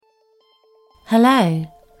Hello,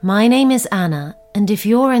 my name is Anna, and if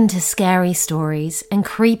you're into scary stories and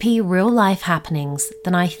creepy real-life happenings,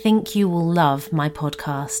 then I think you will love my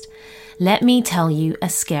podcast. Let me tell you a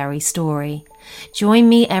scary story. Join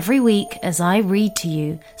me every week as I read to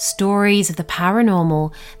you stories of the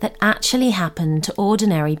paranormal that actually happen to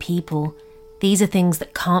ordinary people. These are things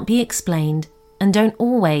that can't be explained and don't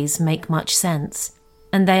always make much sense,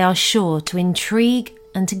 and they are sure to intrigue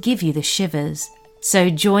and to give you the shivers.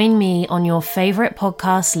 So join me on your favorite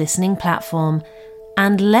podcast listening platform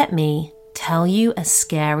and let me tell you a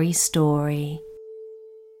scary story.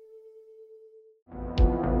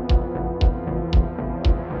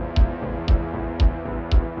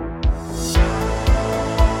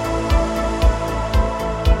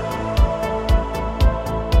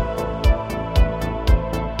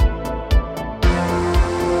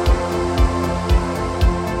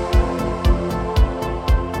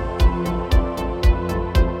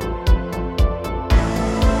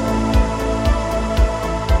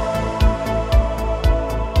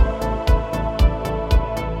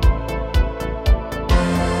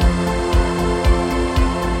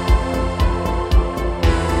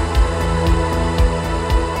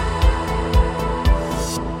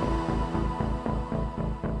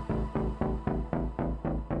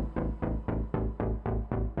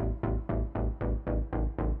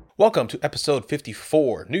 Welcome to episode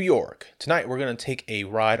 54, New York. Tonight we're going to take a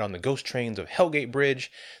ride on the ghost trains of Hellgate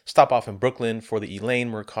Bridge, stop off in Brooklyn for the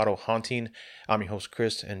Elaine Mercado haunting. I'm your host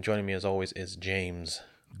Chris, and joining me as always is James.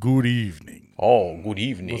 Good evening. Oh, good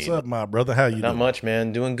evening. What's up, my brother? How you doing? Not much,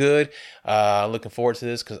 man. Doing good. Looking forward to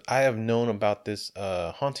this because I have known about this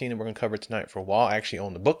haunting, and we're going to cover it tonight for a while. I actually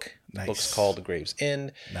own the book. Nice. The book's called The Grave's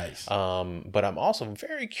End. Nice. But I'm also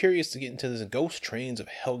very curious to get into this ghost trains of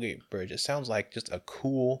Hellgate Bridge. It sounds like just a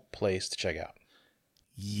cool place to check out.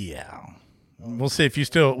 Yeah. We'll see if you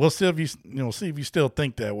still. We'll see if you still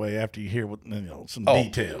think that way after you hear some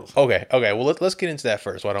details. Okay. Well, let's get into that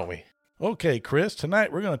first. Why don't we? Okay, Chris.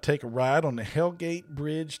 Tonight we're going to take a ride on the Hellgate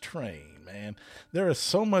Bridge train. Man, there is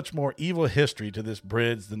so much more evil history to this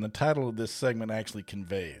bridge than the title of this segment actually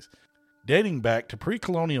conveys. Dating back to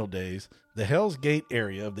pre-colonial days, the Hell's Gate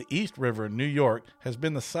area of the East River in New York has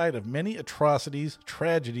been the site of many atrocities,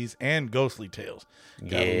 tragedies, and ghostly tales.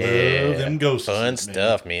 Gotta love them ghosts. Fun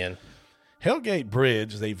stuff, man. Hellgate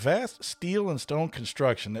Bridge is a vast steel and stone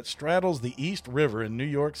construction that straddles the East River in New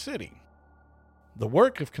York City. The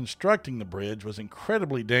work of constructing the bridge was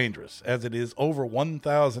incredibly dangerous, as it is over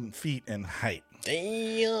 1,000 feet in height.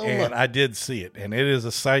 Damn. And I did see it, and it is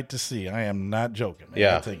a sight to see. I am not joking, man.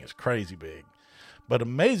 Yeah. That thing is crazy big. But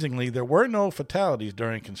amazingly, there were no fatalities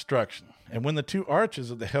during construction. And when the two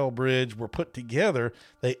arches of the Hell Bridge were put together,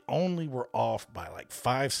 they only were off by like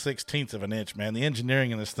 5/16 of an inch, man. The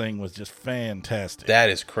engineering in this thing was just fantastic. That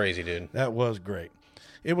is crazy, dude. That was great.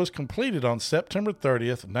 It was completed on September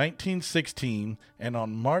 30th, 1916, and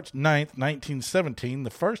on March 9th, 1917,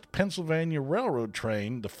 the first Pennsylvania Railroad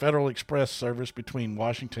train, the Federal Express service between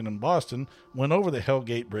Washington and Boston, went over the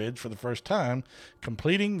Hellgate Bridge for the first time,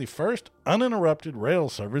 completing the first uninterrupted rail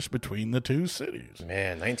service between the two cities.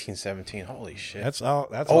 Man, 1917, holy shit. That's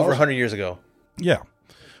over 100 years ago. Yeah.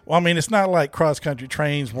 Well, I mean, it's not like cross-country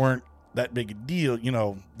trains weren't that big a deal.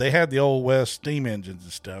 They had the Old West steam engines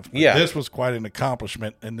and stuff. But yeah. This was quite an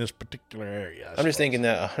accomplishment in this particular area. I'm just thinking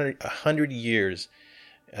that 100 years,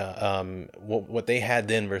 what they had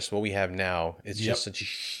then versus what we have now is just such a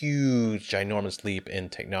huge, ginormous leap in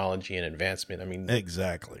technology and advancement. I mean,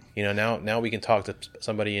 exactly. Now we can talk to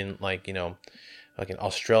somebody in like in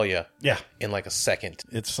Australia. Yeah. In like a second.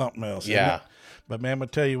 It's something else. Yeah. But man, I'm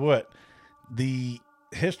gonna tell you what, the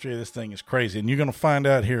history of this thing is crazy, and you're going to find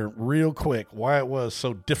out here real quick why it was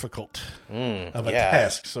so difficult of a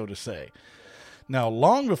task, so to say. Now,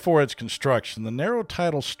 long before its construction, the narrow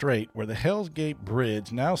tidal strait where the Hell's Gate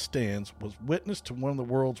Bridge now stands was witness to one of the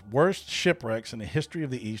world's worst shipwrecks in the history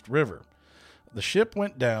of the East River. The ship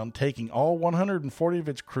went down, taking all 140 of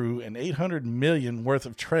its crew and $800 million worth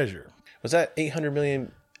of treasure. Was that $800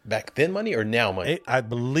 million back then money or now money? I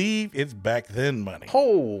believe it's back then money.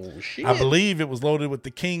 Oh, shit. I believe it was loaded with the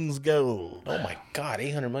king's gold. Oh, my God.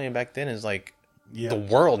 $800 million back then is like the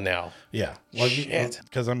world now. Yeah. Well, shit.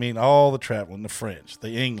 Because, all the traveling, the French,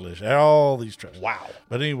 the English, all these travelers. Wow.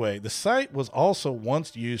 But anyway, the site was also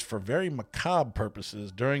once used for very macabre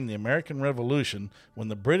purposes during the American Revolution, when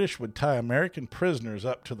the British would tie American prisoners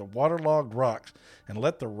up to the waterlogged rocks and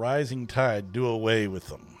let the rising tide do away with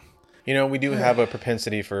them. We do have a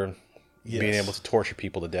propensity for being able to torture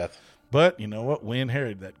people to death. But you know what? We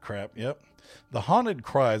inherited that crap. Yep. The haunted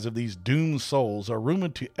cries of these doomed souls are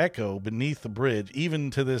rumored to echo beneath the bridge even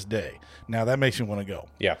to this day. Now, that makes me want to go.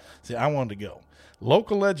 Yeah. See, I wanted to go.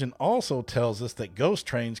 Local legend also tells us that ghost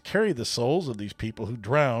trains carry the souls of these people who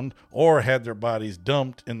drowned or had their bodies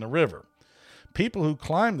dumped in the river. People who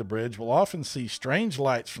climb the bridge will often see strange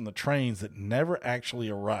lights from the trains that never actually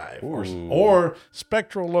arrive. Or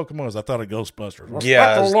spectral locomotives. I thought of Ghostbusters. A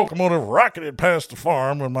spectral locomotive rocketed past the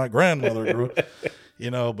farm when my grandmother grew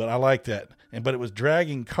up. But I like that. But it was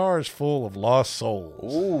dragging cars full of lost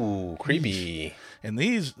souls. Ooh, creepy. And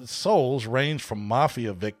these souls range from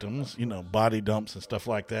mafia victims, body dumps and stuff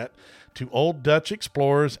like that, to old Dutch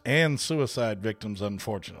explorers and suicide victims,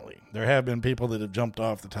 unfortunately. There have been people that have jumped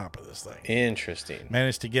off the top of this thing. Interesting.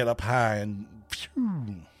 Managed to get up high and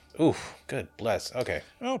phew. Oof, good bless. Okay.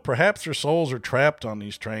 Well, perhaps their souls are trapped on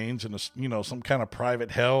these trains in some kind of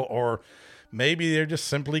private hell, or maybe they're just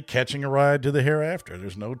simply catching a ride to the hereafter.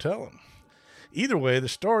 There's no telling. Either way, the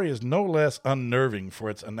story is no less unnerving for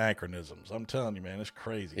its anachronisms. I'm telling you, man, it's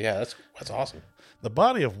crazy. Yeah, that's awesome. The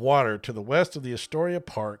body of water to the west of the Astoria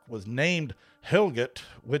Park was named Helgate,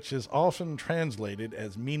 which is often translated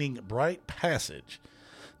as meaning bright passage.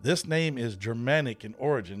 This name is Germanic in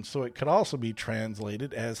origin, so it could also be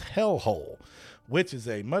translated as hellhole, which is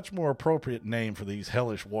a much more appropriate name for these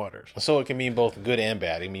hellish waters. So it can mean both good and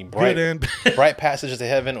bad. It can mean bright passage to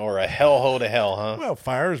heaven or a hellhole to hell, huh? Well,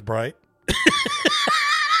 fire is bright.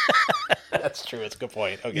 That's true. It's a good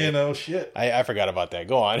point. Okay. Shit. I forgot about that.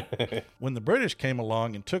 Go on. When the British came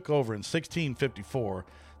along and took over in 1654,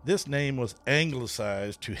 this name was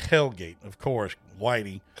anglicized to Hellgate. Of course,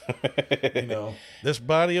 Whitey. This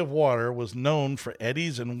body of water was known for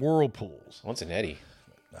eddies and whirlpools. What's an eddy?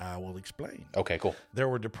 I will explain. Okay, cool. There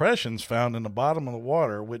were depressions found in the bottom of the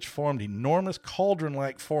water which formed enormous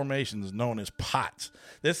cauldron-like formations known as pots.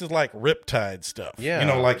 This is like riptide stuff. Yeah.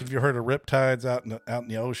 Like if you heard of riptides out in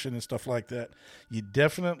the ocean and stuff like that, you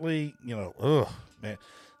definitely, man.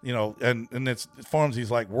 And it forms these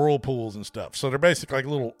like whirlpools and stuff. So they're basically like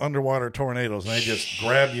little underwater tornadoes, and they just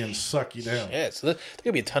grab you and suck you down. Yeah, so there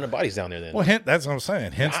could be a ton of bodies down there then. Well, that's what I'm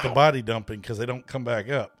saying. Hence the body dumping, because they don't come back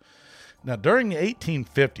up. Now, during the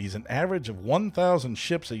 1850s, an average of 1,000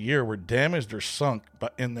 ships a year were damaged or sunk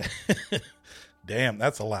in the... Damn,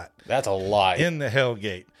 that's a lot. That's a lot. In the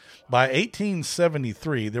Hellgate. By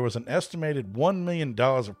 1873, there was an estimated $1 million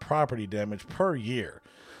of property damage per year.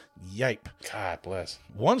 Yipe. God bless.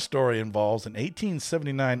 One story involves an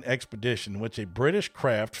 1879 expedition in which a British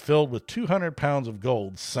craft filled with 200 pounds of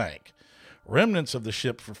gold sank. Remnants of the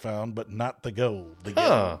ships were found, but not the gold. The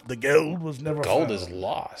gold was never found. Gold is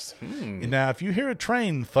lost. Now, if you hear a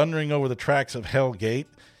train thundering over the tracks of Hellgate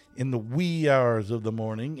in the wee hours of the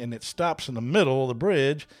morning and it stops in the middle of the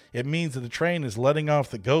bridge, it means that the train is letting off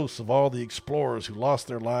the ghosts of all the explorers who lost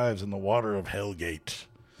their lives in the water of Hellgate.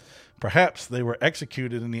 Perhaps they were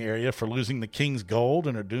executed in the area for losing the king's gold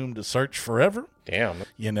and are doomed to search forever. Damn.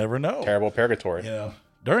 You never know. Terrible purgatory. Yeah.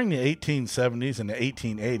 During the 1870s and the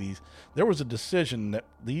 1880s, there was a decision that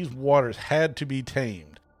these waters had to be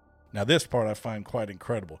tamed. Now, this part I find quite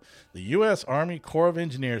incredible. The U.S. Army Corps of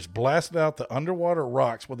Engineers blasted out the underwater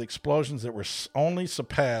rocks with explosions that were only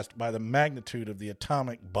surpassed by the magnitude of the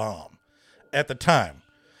atomic bomb at the time.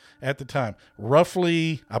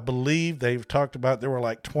 Roughly, I believe they've talked about there were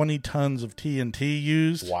like 20 tons of TNT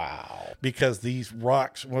used. Wow. Because these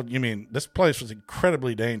rocks, this place was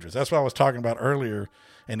incredibly dangerous. That's what I was talking about earlier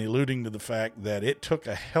and alluding to the fact that it took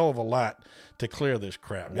a hell of a lot to clear this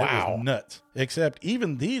crap. Wow. It was nuts. Except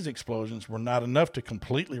even these explosions were not enough to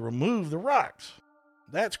completely remove the rocks.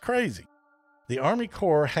 That's crazy. The Army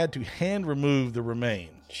Corps had to hand remove the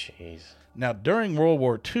remains. Jeez. Now, during World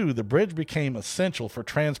War II, the bridge became essential for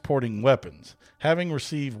transporting weapons. Having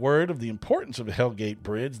received word of the importance of the Hellgate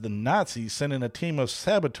Bridge, the Nazis sent in a team of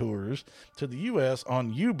saboteurs to the U.S.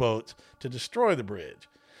 on U-boats to destroy the bridge.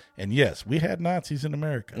 And yes, we had Nazis in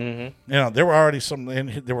America. Mm-hmm. There were already some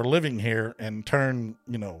they were living here and turned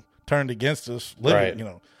against us. Living,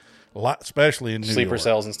 right. A lot, especially in New York. Sleeper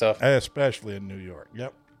cells and stuff. Especially in New York.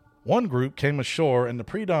 Yep. One group came ashore in the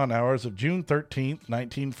pre-dawn hours of June 13th,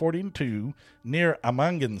 1942, near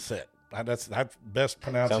Ammangenset. That's best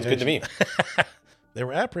pronunciation. Sounds good to me. They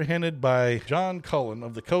were apprehended by John Cullen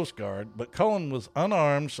of the Coast Guard, but Cullen was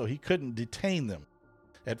unarmed, so he couldn't detain them.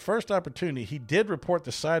 At first opportunity, he did report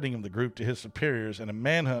the sighting of the group to his superiors, and a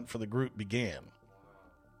manhunt for the group began.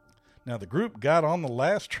 Now, the group got on the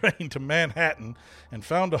last train to Manhattan and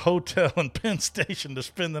found a hotel in Penn Station to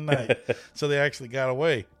spend the night. So they actually got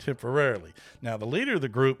away temporarily. Now, the leader of the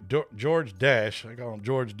group, George Dash, I call him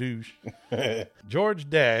George Douche, George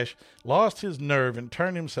Dash lost his nerve and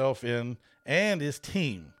turned himself in and his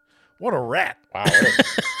team. What a rat. Wow.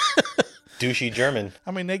 Douchey German.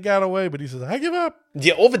 I mean, they got away, but he says, I give up.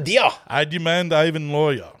 Yeah, over there. I demand Ivan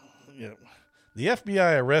Lawyer. Yeah. The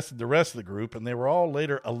FBI arrested the rest of the group, and they were all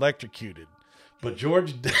later electrocuted. But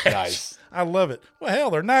George Dash, Nice. I love it. Well, hell,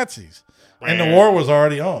 they're Nazis. And the war was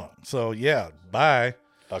already on. So, yeah, bye.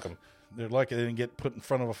 Fuck him. They're lucky they didn't get put in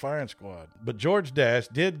front of a firing squad. But George Dash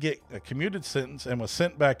did get a commuted sentence and was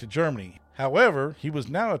sent back to Germany. However, he was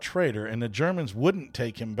now a traitor, and the Germans wouldn't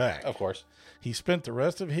take him back. Of course. He spent the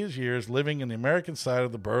rest of his years living in the American side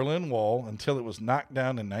of the Berlin Wall until it was knocked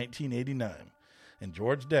down in 1989. And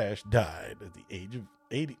George Dash died at the age of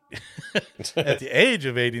 80 at the age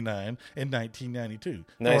of 89 in 1992.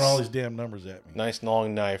 Nice. Throwing all these damn numbers at me. Nice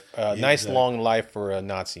long knife. Nice Exactly. long life for a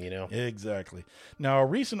Nazi, you know? Exactly. Now, a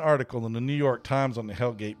recent article in the New York Times on the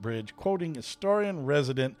Hellgate Bridge, quoting historian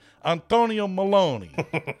resident Antonio Maloney,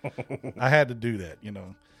 I had to do that, you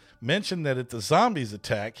know, mentioned that at the zombies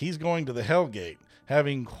attack, he's going to the Hellgate.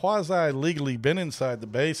 Having quasi-legally been inside the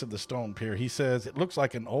base of the stone pier, he says it looks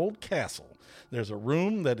like an old castle. There's a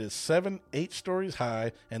room that is 8 stories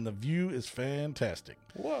high, and the view is fantastic.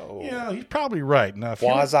 Whoa. Yeah, he's probably right. Now, if you-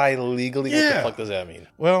 Quasi-legally? What Yeah. the fuck does that mean?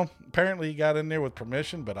 well, apparently he got in there with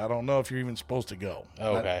permission, but I don't know if you're even supposed to go.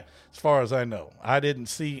 Okay. As far as I know. I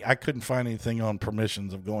couldn't find anything on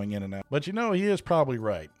permissions of going in and out. But you know, he is probably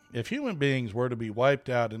right. If human beings were to be wiped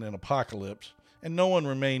out in an apocalypse, and no one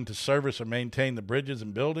remained to service or maintain the bridges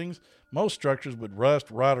and buildings, most structures would rust,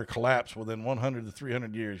 rot, or collapse within 100 to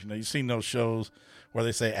 300 years. You know, you've seen those shows where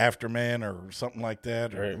they say Afterman or something like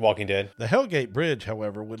that. Or Walking Dead. The Hellgate Bridge,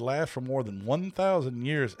 however, would last for more than 1,000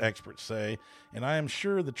 years, experts say, and I am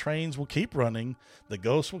sure the trains will keep running, the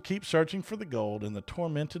ghosts will keep searching for the gold, and the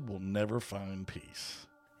tormented will never find peace.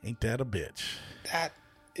 Ain't that a bitch? That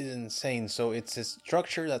is insane. So it's a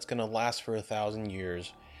structure that's going to last for 1,000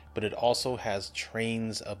 years, but it also has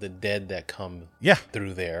trains of the dead that come Yeah.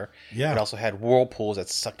 through there. Yeah. It also had whirlpools that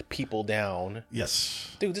sucked people down.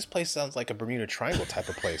 Yes. Dude, this place sounds like a Bermuda Triangle type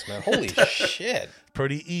of place, man. Holy shit.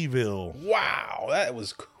 Pretty evil. Wow, that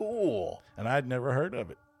was cool. And I'd never heard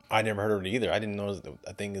of it. I never heard of it either. I didn't know that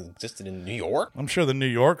a thing existed in New York. I'm sure the New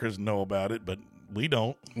Yorkers know about it, but we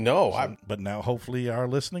don't. No, I. But now hopefully our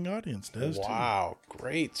listening audience does too. Wow,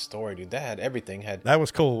 great story, dude. That had everything. That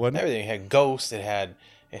was cool, wasn't it? Everything. It had ghosts. It had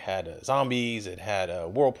zombies. It had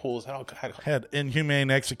whirlpools. Had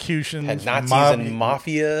inhumane executions. Had Nazis and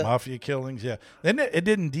mafia. Mafia killings, yeah. And it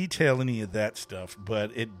didn't detail any of that stuff,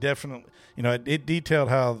 but it definitely, you know, it detailed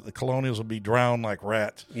how the colonials would be drowned like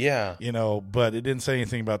rats. Yeah. You know, but it didn't say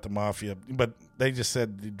anything about the mafia. But they just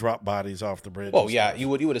said they dropped bodies off the bridge. Well, and yeah, stuff. you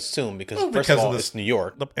would assume because Well, first because of of all, this- it's New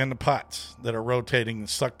York. And the pots that are rotating and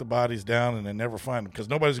suck the bodies down and they never find them because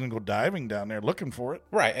nobody's going to go diving down there looking for it.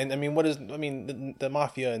 Right, and I mean, the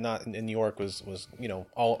mafia in New York was you know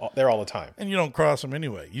all there all the time. And you don't cross them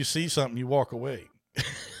anyway. You see something, you walk away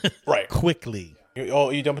Right. quickly.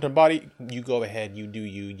 You dump in a body, you go ahead, you do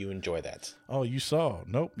you enjoy that. Oh, you saw.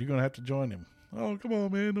 Nope, you're going to have to join him. Oh, come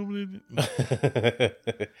on, man.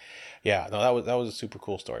 Yeah, no, that was a super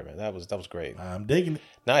cool story, man. That was great. I'm digging it.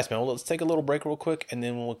 Nice, man. Well, let's take a little break real quick, and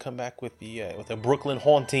then we'll come back with the Brooklyn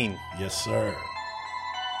haunting. Yes, sir.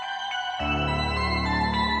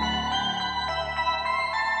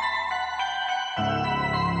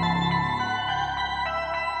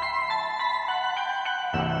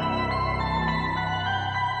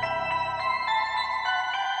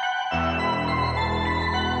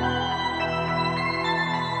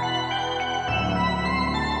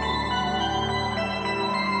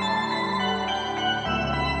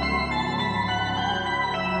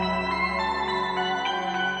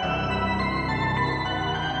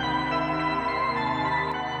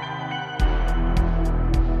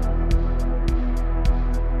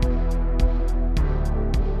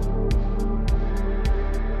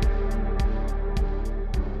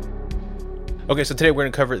 Okay, so today we're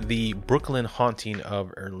going to cover the Brooklyn haunting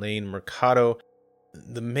of Elaine Mercado.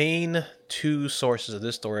 The main two sources of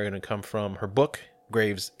this story are going to come from her book,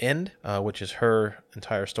 Graves End, which is her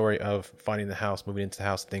entire story of finding the house, moving into the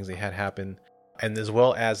house, things that had happened, and as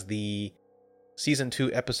well as the season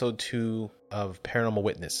 2, episode 2 of Paranormal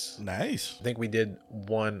Witness. Nice. I think we did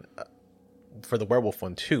one for the werewolf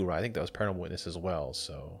one too, right? I think that was Paranormal Witness as well.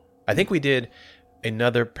 So I think we did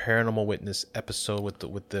another Paranormal Witness episode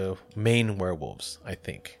with the main werewolves, I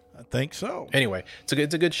think. I think so. Anyway,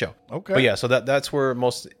 it's a good show. Okay. But yeah, so that's where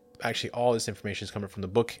actually all this information is coming from, the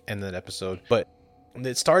book and that episode. But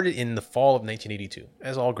it started in the fall of 1982,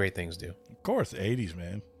 as all great things do. Of course, the 80s,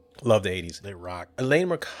 man. Love the 80s. They rock. Elaine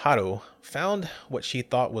Mercado found what she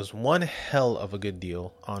thought was one hell of a good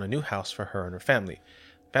deal on a new house for her and her family.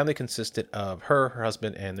 Family consisted of her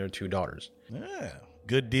husband, and their 2 daughters. Yeah.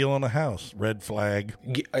 Good deal on the house. Red flag.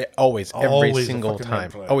 Always, every Always a single fucking time.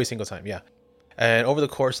 red flag. Always single time, yeah. And over the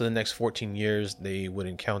course of the next 14 years, they would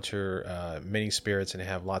encounter many spirits and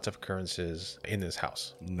have lots of occurrences in this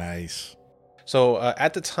house. Nice. So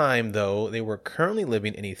at the time, though, they were currently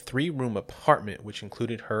living in a 3-room apartment, which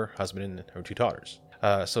included her husband and her 2 daughters.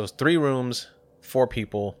 So it's 3 rooms, 4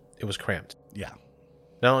 people. It was cramped. Yeah.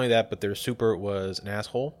 Not only that, but their super was an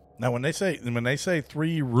asshole. Now, when they say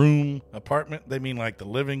 3-room apartment, they mean like the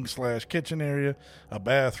living/kitchen area, a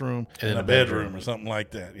bathroom, and a bedroom or something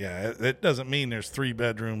like that. Yeah, it doesn't mean there's 3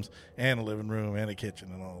 bedrooms and a living room and a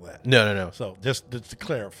kitchen and all that. No. So just to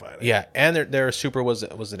clarify that. Yeah, and their super was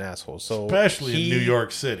an asshole. So especially in New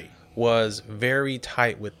York City, was very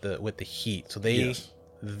tight with the heat. So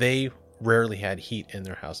they rarely had heat in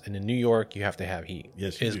their house. And in New York, you have to have heat.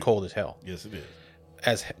 Yes, it's cold as hell. Yes, it is.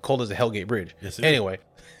 As cold as the Hellgate Bridge. Yes, it anyway.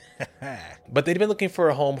 But they'd been looking for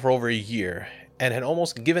a home for over a year and had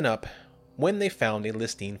almost given up when they found a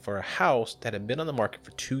listing for a house that had been on the market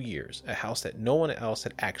for 2 years, a house that no one else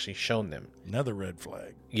had actually shown them. Another red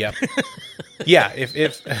flag. Yep. Yeah,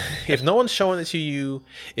 if no one's showing it to you,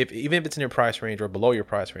 even if it's in your price range or below your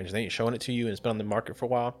price range, they ain't showing it to you and it's been on the market for a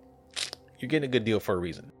while, you're getting a good deal for a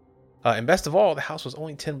reason. And best of all, the house was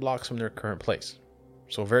only 10 blocks from their current place.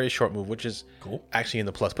 So a very short move, which is cool. Actually in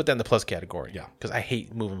the plus. Put that in the plus category. Yeah. Because I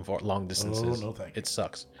hate moving for long distances. Oh, no thank you. It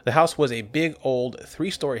sucks. The house was a big old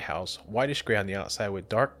 3-story house, whitish gray on the outside with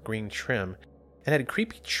dark green trim, and had a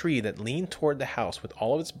creepy tree that leaned toward the house with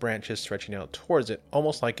all of its branches stretching out towards it,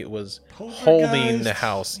 almost like it was holding the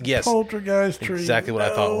house. Yes. Poltergeist tree. Exactly what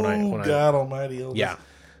I thought when I God almighty. Yeah.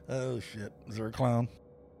 Oh, shit. Is there a clown?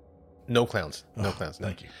 No clowns. No clowns. No.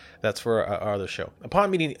 Thank you. That's for our other show.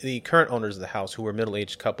 Upon meeting the current owners of the house, who were a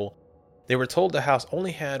middle-aged couple, they were told the house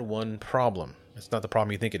only had one problem. It's not the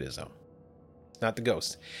problem you think it is, though. It's not the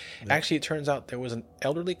ghost. Yeah. Actually, it turns out there was an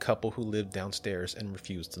elderly couple who lived downstairs and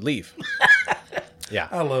refused to leave. Yeah.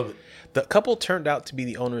 I love it. The couple turned out to be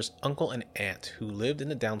the owner's uncle and aunt, who lived in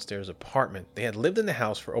the downstairs apartment. They had lived in the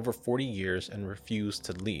house for over 40 years and refused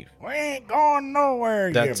to leave. We ain't going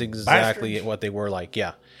nowhere. That's exactly what they were like.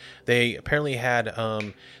 Yeah. They apparently had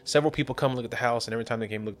several people come look at the house, and every time they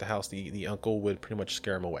came look at the house, the uncle would pretty much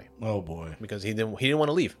scare them away. Oh boy. Because he didn't want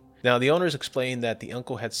to leave. Now, the owners explained that the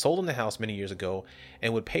uncle had sold them the house many years ago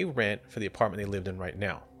and would pay rent for the apartment they lived in right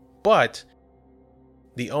now. But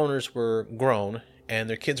the owners were grown, and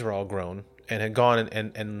their kids were all grown, and had gone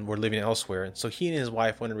and were living elsewhere. And so he and his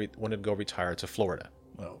wife wanted to go retire to Florida.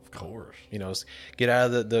 Well, of course. You know, get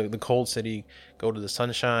out of the cold city, go to the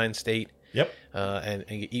Sunshine State. Yep. And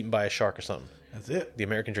get eaten by a shark or something. That's it. The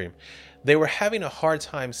American dream. They were having a hard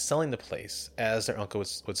time selling the place, as their uncle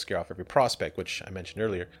would scare off every prospect, which I mentioned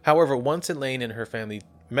earlier. However, once Elaine and her family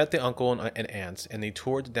met the uncle and aunts, and they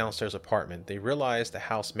toured the downstairs apartment, they realized the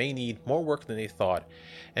house may need more work than they thought,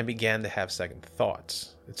 and began to have second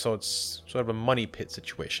thoughts. So it's sort of a money pit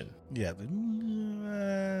situation. Yeah.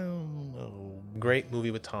 Great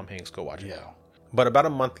movie with Tom Hanks. Go watch it. Yeah. But about a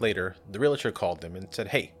month later, the realtor called them and said,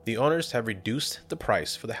 hey, the owners have reduced the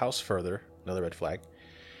price for the house further, another red flag,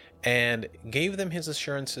 and gave them his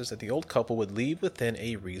assurances that the old couple would leave within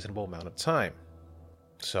a reasonable amount of time.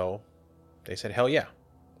 So they said, hell yeah,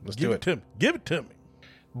 let's do it. Give it to me.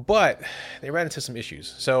 But they ran into some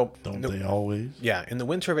issues. So Don't they always? Yeah, in the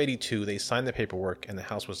winter of 82, they signed the paperwork and the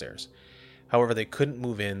house was theirs. However, they couldn't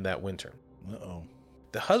move in that winter. Uh-oh.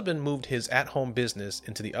 The husband moved his at-home business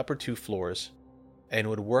into the upper 2 floors and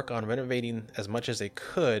would work on renovating as much as they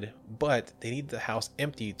could, but they needed the house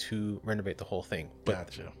empty to renovate the whole thing. But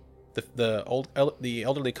gotcha. The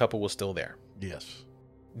elderly couple was still there. Yes.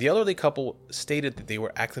 The elderly couple stated that they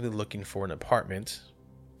were actively looking for an apartment,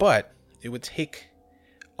 but it would take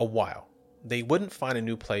a while. They wouldn't find a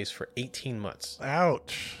new place for 18 months.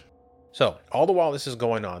 Ouch. So, all the while this is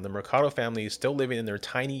going on, the Mercado family is still living in their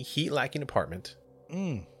tiny, heat-lacking apartment,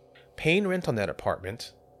 paying rent on that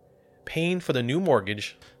apartment, paying for the new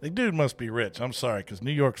mortgage. The dude must be rich. I'm sorry, because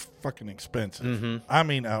New York's fucking expensive. Mm-hmm. I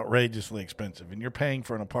mean, outrageously expensive. And you're paying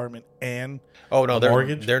for an apartment and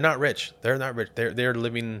mortgage? They're not rich. They're not rich. They're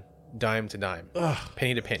living dime to dime,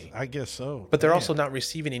 penny to penny. I guess so. But they're also not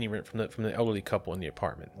receiving any rent from the elderly couple in the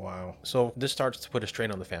apartment. Wow. So this starts to put a strain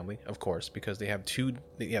on the family, of course, because they have the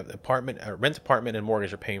rent apartment and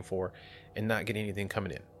mortgage are paying for, and not getting anything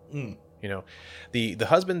coming in. You know, the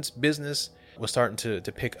husband's business was starting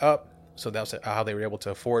to pick up. So that's how they were able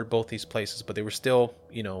to afford both these places, but they were still,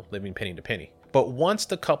 living penny to penny. But once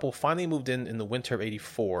the couple finally moved in the winter of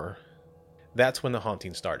 84, that's when the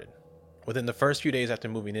haunting started. Within the first few days after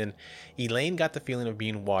moving in, Elaine got the feeling of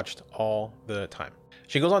being watched all the time.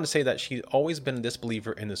 She goes on to say that she'd always been a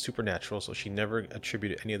disbeliever in the supernatural, so she never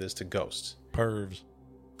attributed any of this to ghosts. Pervs.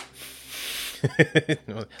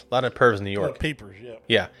 A lot of pervs in New York. A lot of peepers, yeah.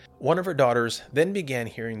 Yeah. One of her daughters then began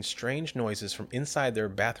hearing strange noises from inside their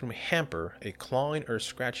bathroom hamper, a clawing or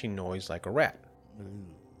scratching noise like a rat.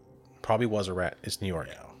 Probably was a rat. It's New York.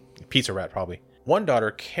 Yeah. Pizza rat, probably. One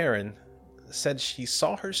daughter, Karen, said she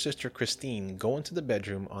saw her sister Christine go into the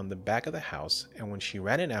bedroom on the back of the house, and when she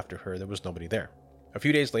ran in after her, there was nobody there. A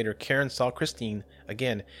few days later, Karen saw Christine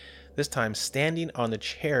again, this time standing on the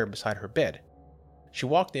chair beside her bed. She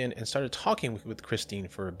walked in and started talking with Christine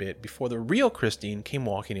for a bit before the real Christine came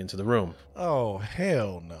walking into the room. Oh,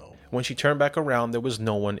 hell no. When she turned back around, there was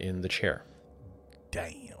no one in the chair.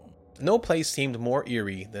 Damn. No place seemed more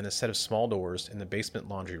eerie than a set of small doors in the basement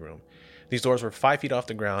laundry room. These doors were 5 feet off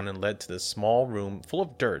the ground and led to this small room full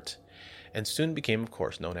of dirt, and soon became, of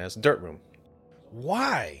course, known as the Dirt Room.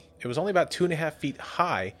 Why? It was only about 2.5 feet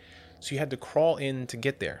high, so you had to crawl in to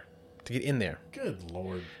get in there. Good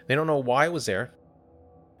Lord. They don't know why it was there.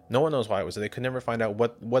 No one knows why it was there. They could never find out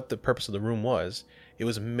what the purpose of the room was. It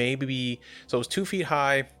was it was 2 feet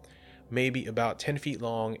high, maybe about 10 feet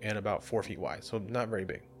long, and about 4 feet wide. So not very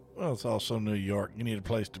big. Well, it's also New York. You need a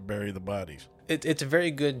place to bury the bodies. It's a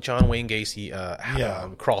very good John Wayne Gacy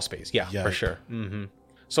crawl space. Yeah, for sure. Mm-hmm.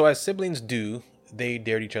 So as siblings do, they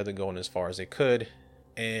dared each other going as far as they could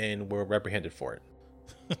and were reprehended for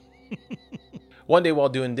it. One day while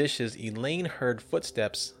doing dishes, Elaine heard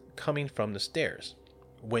footsteps coming from the stairs.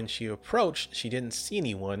 When she approached, she didn't see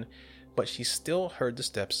anyone, but she still heard the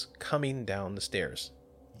steps coming down the stairs.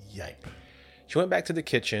 Yipe. She went back to the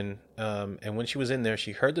kitchen, and when she was in there,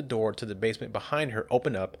 she heard the door to the basement behind her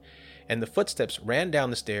open up, and the footsteps ran down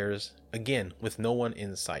the stairs, again, with no one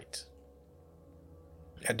in sight.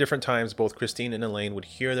 At different times, both Christine and Elaine would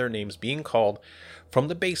hear their names being called from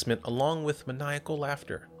the basement, along with maniacal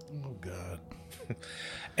laughter. Oh, God.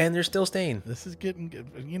 And they're still staying. This is getting,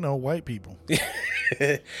 white people.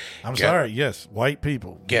 I'm sorry. Yes, white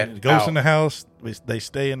people. Get Ghosts out. in the house, they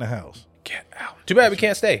stay in the house. Get out. Too bad we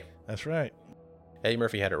can't stay. That's right. Eddie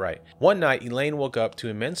Murphy had it right. One night, Elaine woke up to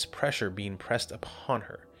immense pressure being pressed upon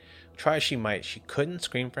her. Try as she might, she couldn't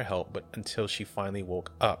scream for help, but until she finally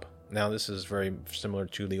woke up. Now, this is very similar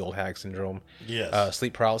to the old hag syndrome. Yes.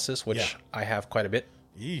 Sleep paralysis, which I have quite a bit.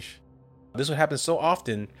 Yeesh. This would happen so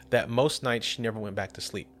often that most nights she never went back to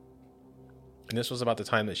sleep. And this was about the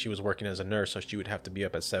time that she was working as a nurse, so she would have to be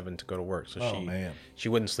up at 7 to go to work. So she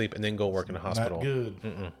wouldn't sleep and then go work in the hospital. Not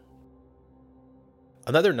good.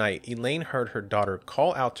 Another night, Elaine heard her daughter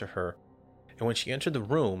call out to her, and when she entered the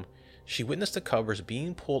room, she witnessed the covers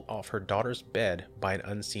being pulled off her daughter's bed by an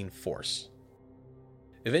unseen force.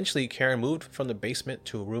 Eventually, Karen moved from the basement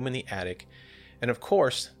to a room in the attic, and of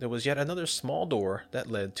course, there was yet another small door that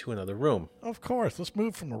led to another room. Of course. Let's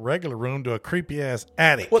move from a regular room to a creepy-ass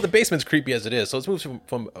attic. Well, the basement's creepy as it is, so let's move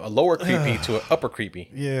from a lower creepy to an upper creepy.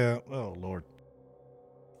 Yeah. Oh, Lord.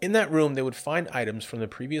 In that room, they would find items from the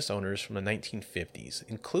previous owners from the 1950s,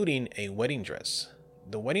 including a wedding dress.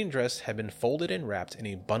 The wedding dress had been folded and wrapped in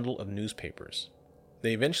a bundle of newspapers.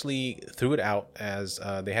 They eventually threw it out as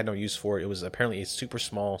they had no use for it. It was apparently a super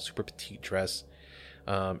small, super petite dress,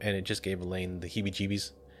 and it just gave Elaine the heebie-jeebies.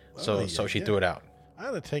 So she threw it out.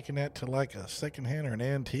 I'd have taken that to like a secondhand or an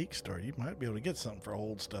antique store. You might be able to get something for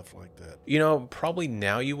old stuff like that. Probably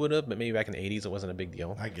now you would have, but maybe back in the 80s it wasn't a big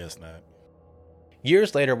deal. I guess not.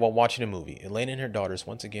 Years later, while watching a movie, Elaine and her daughters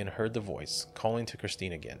once again heard the voice calling to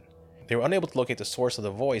Christine again. They were unable to locate the source of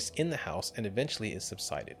the voice in the house, and eventually it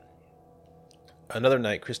subsided. Another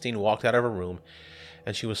night, Christine walked out of her room,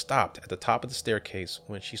 and she was stopped at the top of the staircase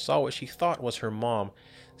when she saw what she thought was her mom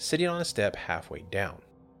sitting on a step halfway down.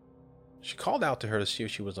 She called out to her to see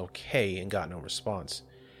if she was okay and got no response.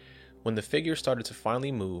 When the figure started to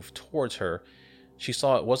finally move towards her, she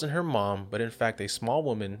saw it wasn't her mom, but in fact a small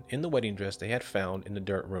woman in the wedding dress they had found in the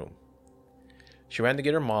dirt room. She ran to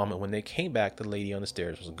get her mom, and when they came back, the lady on the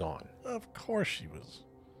stairs was gone. Of course she was.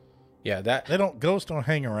 Yeah, ghosts don't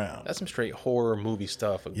hang around. That's some straight horror movie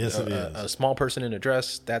stuff. Yes, it is. A small person in a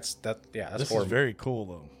dress. That's This horror. is very cool,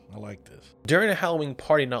 though. I like this. During a Halloween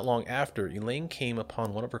party not long after, Elaine came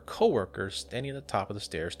upon one of her coworkers standing at the top of the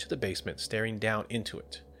stairs to the basement, staring down into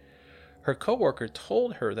it. Her coworker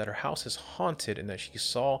told her that her house is haunted and that she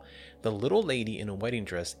saw the little lady in a wedding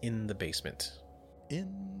dress in the basement.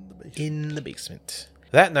 In the basement.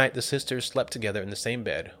 That night, the sisters slept together in the same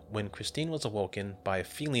bed when Christine was awoken by a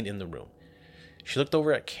feeling in the room. She looked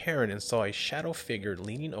over at Karen and saw a shadow figure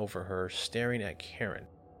leaning over her, staring at Karen.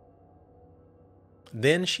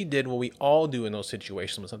 Then she did what we all do in those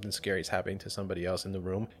situations when something scary is happening to somebody else in the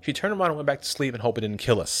room. She turned around and went back to sleep and hoped it didn't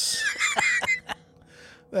kill us.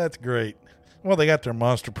 That's great. Well, they got their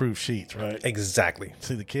monster-proof sheets, right? Exactly.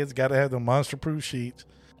 See, the kids got to have the monster-proof sheets.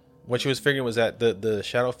 What she was figuring was that the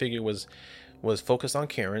shadow figure was focused on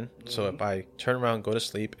Karen. So if I turn around, go to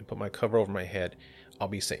sleep, and put my cover over my head, I'll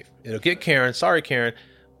be safe. It'll get Karen. Sorry, Karen,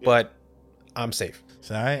 but I'm safe.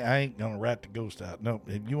 So I ain't gonna rat the ghost out. No,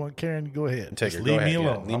 if you want Karen, you go ahead. Take Just her. leave Go me ahead,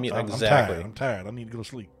 yeah. alone. Leave me- I'm exactly. I'm tired. I need to go to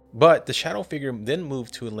sleep. But the shadow figure then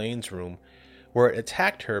moved to Elaine's room, where it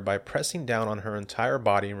attacked her by pressing down on her entire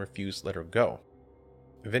body and refused to let her go.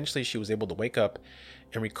 Eventually, she was able to wake up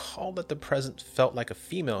and recall that the presence felt like a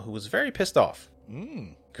female who was very pissed off.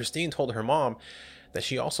 Christine told her mom that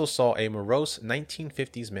she also saw a morose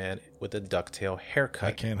 1950s man with a ducktail haircut.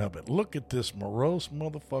 I can't help it. Look at this morose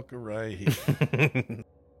motherfucker right here.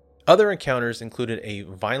 Other encounters included a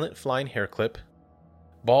violent flying hair clip,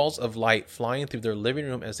 balls of light flying through their living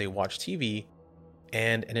room as they watched TV,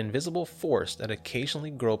 and an invisible force that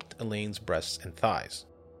occasionally groped Elaine's breasts and thighs.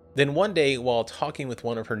 Then one day, while talking with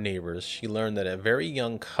one of her neighbors, she learned that a very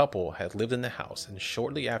young couple had lived in the house, and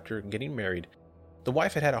shortly after getting married, the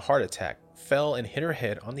wife had had a heart attack, fell and hit her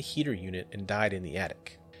head on the heater unit, and died in the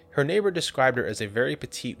attic. Her neighbor described her as a very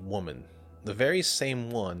petite woman, the very same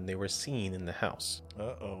one they were seeing in the house.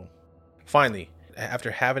 Uh-oh. Finally,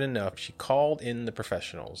 after having enough, she called in the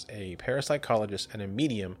professionals, a parapsychologist and a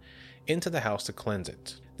medium, into the house to cleanse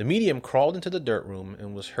it. The medium crawled into the dirt room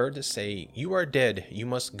and was heard to say, "You are dead, you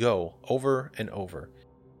must go," over and over.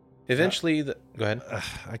 Eventually, go ahead.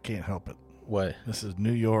 I can't help it. What? This is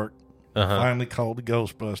New York. Uh-huh. Finally called the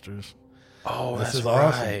Ghostbusters. Oh, This that's is right.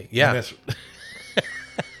 awesome. Yeah. And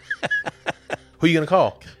Who are you going to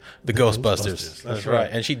call? The Ghostbusters. Ghostbusters. That's right.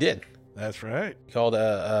 And she did. that's right. Called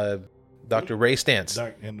Dr. Ray Stantz.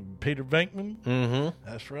 And Peter Venkman. Mm-hmm.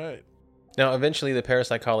 That's right. Now, eventually, the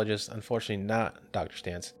parapsychologist, unfortunately not Dr.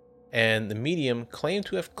 Stantz, and the medium claimed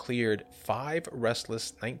to have cleared 5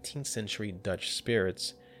 restless 19th century Dutch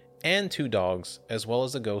spirits and 2 dogs, as well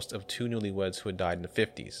as the ghost of 2 newlyweds who had died in the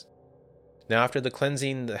 50s. Now, after the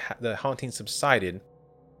cleansing, the haunting subsided,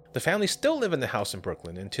 the family still live in the house in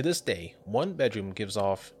Brooklyn, and to this day, one bedroom gives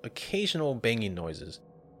off occasional banging noises.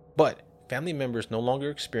 But family members no longer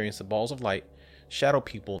experience the balls of light, shadow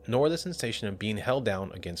people, nor the sensation of being held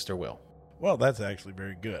down against their will. Well, that's actually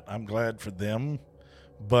very good. I'm glad for them,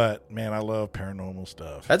 but man, I love paranormal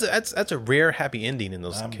stuff. That's a rare happy ending in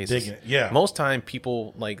those I'm cases. digging it. Yeah. Most time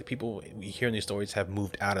people we hear in these stories have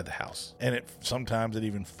moved out of the house. And sometimes it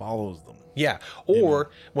even follows them. Yeah. Or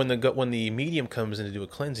when the medium comes in to do a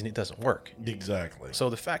cleansing, it doesn't work. Exactly. So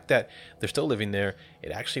the fact that they're still living there,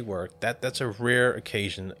 it actually worked. That's a rare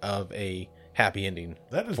occasion of a happy ending.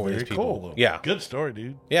 That is for very these people. cool, though. Yeah. Good story,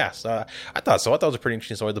 dude. Yeah, so I thought so. I thought it was a pretty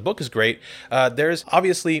interesting story. The book is great. There's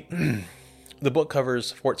obviously, the book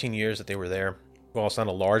covers 14 years that they were there. Well, it's not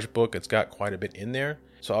a large book. It's got quite a bit in there.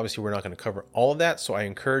 So obviously we're not going to cover all of that. So I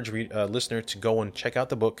encourage listener to go and check out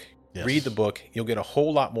the book, read the book. You'll get a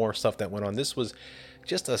whole lot more stuff that went on. This was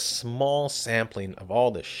just a small sampling of all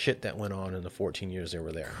the shit that went on in the 14 years they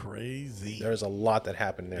were there. Crazy. There's a lot that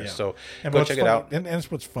happened there. Yeah. So And go what's check funny- it out. And that's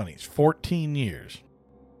what's funny. It's 14 years.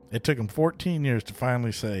 It took them 14 years to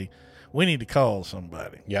finally say, we need to call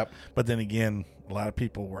somebody. Yep. But then again, a lot of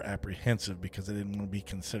people were apprehensive because they didn't want to be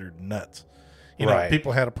considered nuts. You know, Right.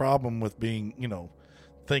 people had a problem with being,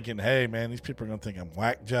 thinking, hey, man, these people are going to think I'm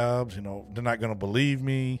whack jobs. They're not going to believe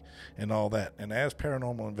me and all that. And as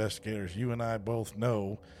paranormal investigators, you and I both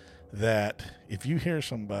know that if you hear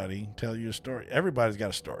somebody tell you a story, everybody's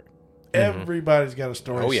got a story. Everybody's got a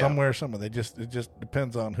story Oh, yeah. somewhere. It just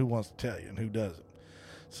depends on who wants to tell you and who doesn't.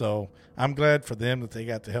 So I'm glad for them that they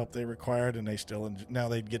got the help they required, and now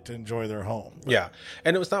they get to enjoy their home. Yeah,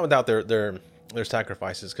 and it was not without their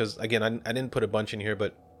sacrifices. Because again, I didn't put a bunch in here,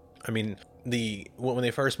 but I mean, when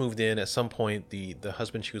they first moved in, at some point, the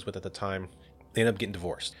husband she was with at the time, they ended up getting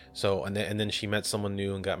divorced. So and then she met someone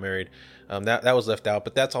new and got married. That was left out,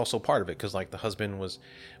 but that's also part of it because like the husband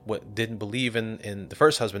didn't believe in the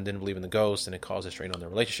first husband didn't believe in the ghost, and it caused a strain on their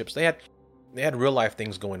relationships. They had real life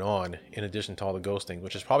things going on in addition to all the ghost things,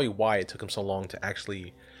 which is probably why it took them so long to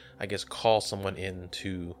actually, I guess, call someone in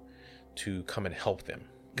to come and help them.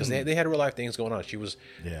 Because they had real life things going on. She was,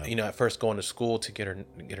 at first going to school to get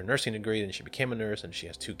her nursing degree, and she became a nurse, and she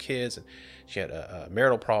has 2 kids, and she had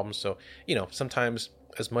marital problems. So, sometimes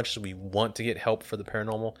as much as we want to get help for the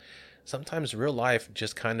paranormal, sometimes real life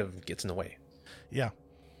just kind of gets in the way. Yeah.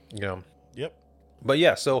 Yep. But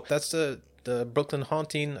yeah, so that's the Brooklyn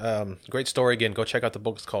Haunting. Great story. Again, go check out the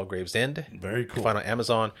book. It's called Gravesend. Very You can cool. find it on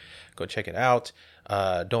Amazon. Go check it out.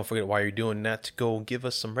 Don't forget, while you're doing that, to go give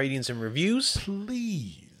us some ratings and reviews.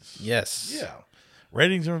 Please. Yes. Yeah.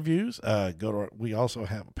 Ratings and reviews. We also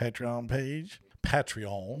have a Patreon page.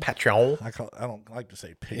 Patreon. Patreon. I don't like to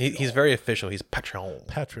say Patreon. He's very official. He's Patreon.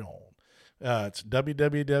 Patreon. It's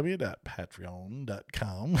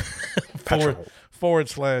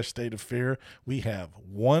www.patreon.com / State of Fear. We have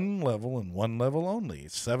one level and one level only.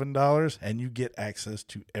 It's $7, and you get access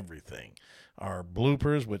to everything. Our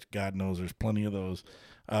bloopers, which God knows there's plenty of those.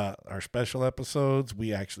 Our special episodes,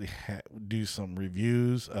 we actually do some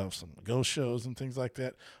reviews of some ghost shows and things like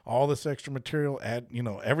that. All this extra material,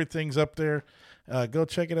 everything's up there. Go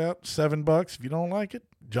check it out. $7. If you don't like it,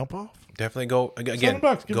 jump off. Definitely go again.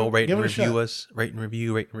 Go rate and review us. Rate and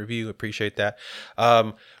review. Appreciate that.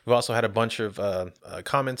 We've also had a bunch of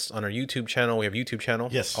comments on our YouTube channel. We have a YouTube channel.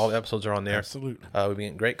 Yes, all the episodes are on there. Absolutely. We've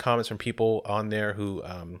been great comments from people on there who.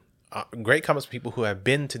 Great comments from people who have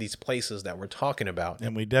been to these places that we're talking about.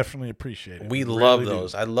 And we definitely appreciate it. We love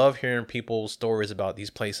those. I love hearing people's stories about these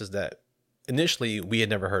places that initially we had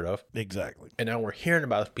never heard of. Exactly. And now we're hearing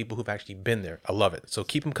about people who've actually been there. I love it. So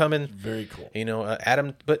keep them coming. Very cool.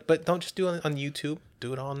 Adam, but don't just do it on YouTube.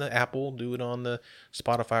 Do it on the Apple. Do it on the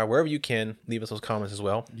Spotify. Wherever you can, leave us those comments as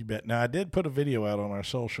well. You bet. Now, I did put a video out on our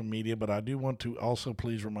social media, but I do want to also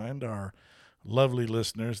please remind our lovely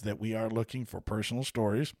listeners that we are looking for personal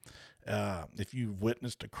stories. If you've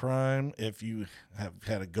witnessed a crime, if you have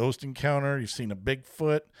had a ghost encounter, you've seen a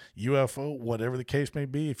Bigfoot, UFO, whatever the case may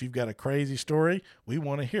be, if you've got a crazy story, we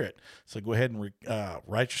want to hear it. So go ahead and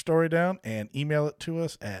write your story down and email it to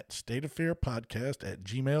us at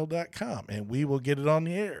stateoffearpodcast@gmail.com, and we will get it on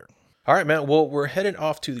the air. All right, man. Well, we're headed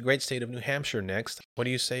off to the great state of New Hampshire next. What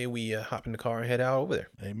do you say we hop in the car and head out over there?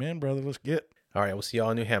 Amen, brother. Let's get. All right, we'll see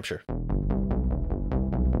y'all in New Hampshire.